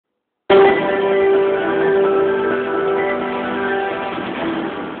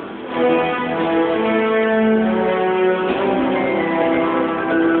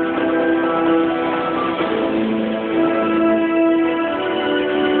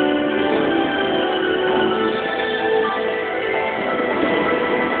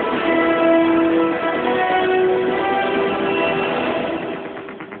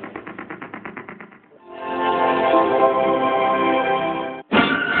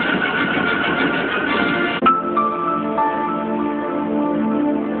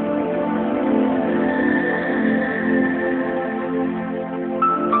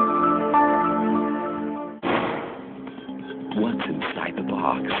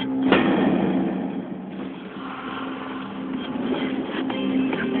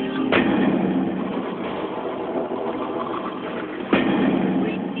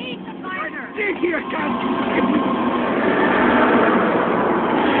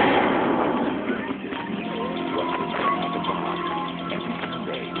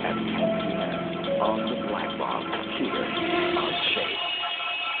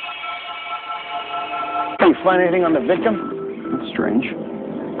You find anything on the victim? That's strange.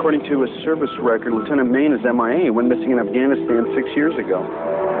 According to his service record, Lieutenant Maine is MIA. He went missing in Afghanistan 6 years ago.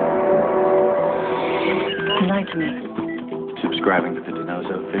 Lie to me. Subscribing to the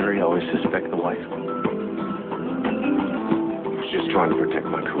DiNozzo theory, always suspect the wife. Just trying to protect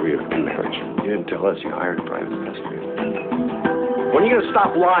my career and marriage. You didn't tell us you hired a private investigator. When are you going to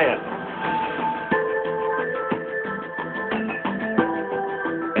stop lying?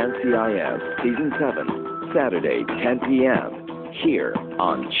 NCIS Season 7, Saturday, 10 p.m. Here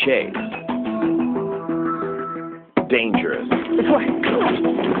on Chase. Dangerous. This way.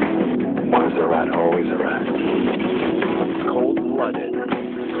 Once a rat, always a rat. Cold-blooded.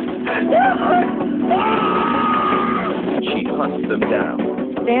 She hunts them down.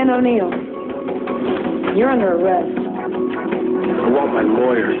 Dan O'Neill, you're under arrest. I want my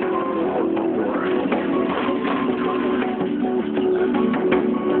lawyer.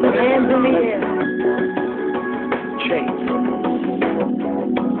 Hands in the air. Chase.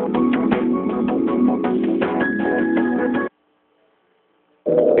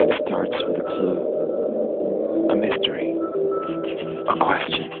 It starts with a clue, a mystery, a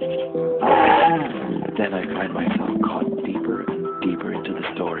question. Then I find myself caught deeper and deeper into the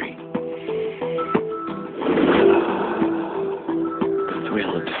story. The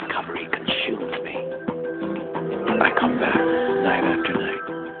thrill of discovery consumes me. I come back night after night,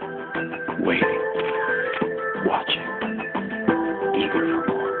 waiting, watching, eager for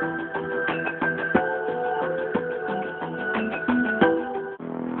more.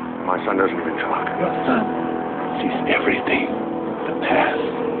 My son doesn't even talk. Your son sees everything. The past,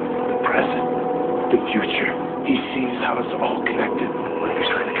 the present, the future. He sees how it's all connected. What are you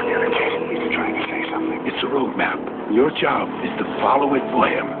trying to communicate? He's trying to say something. It's a roadmap. Your job is to follow it for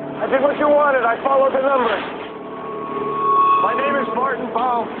him. I did what you wanted. I followed the numbers. My name is Martin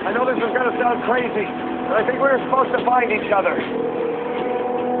Baum. I know this is going to sound crazy, but I think we were supposed to find each other.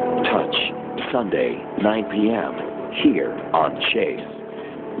 Touch, Sunday, 9 p.m. Here on Chase.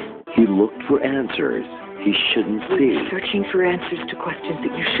 He looked for answers he shouldn't see. Searching for answers to questions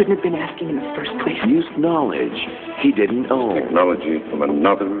that you shouldn't have been asking in the first place. Used knowledge he didn't own. Technology from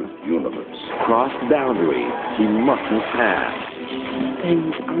another universe. Crossed boundaries he mustn't pass.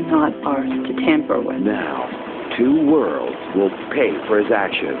 Things are not ours to tamper with. Now, two worlds will pay for his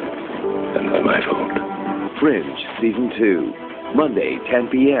actions. And that's my fault. Fringe Season 2, Monday, 10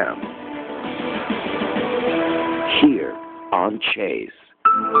 p.m. Here on Chase.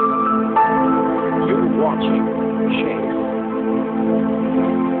 You're watching Chase.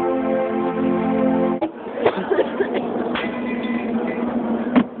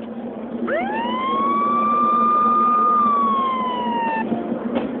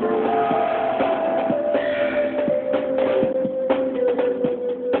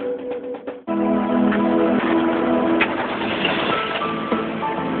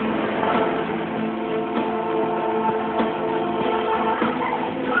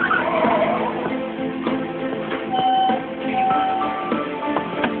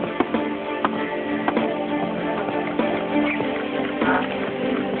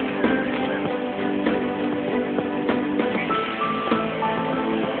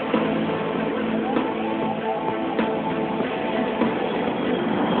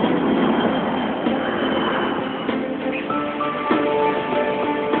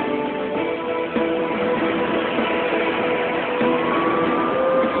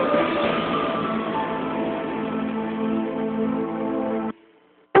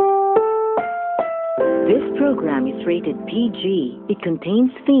 This program is rated PG. It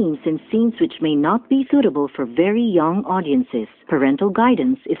contains themes and scenes which may not be suitable for very young audiences. Parental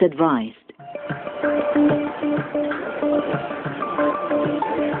guidance is advised.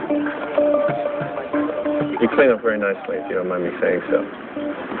 You clean up very nicely, if you don't mind me saying so.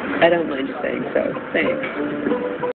 I don't mind you saying so. Thanks.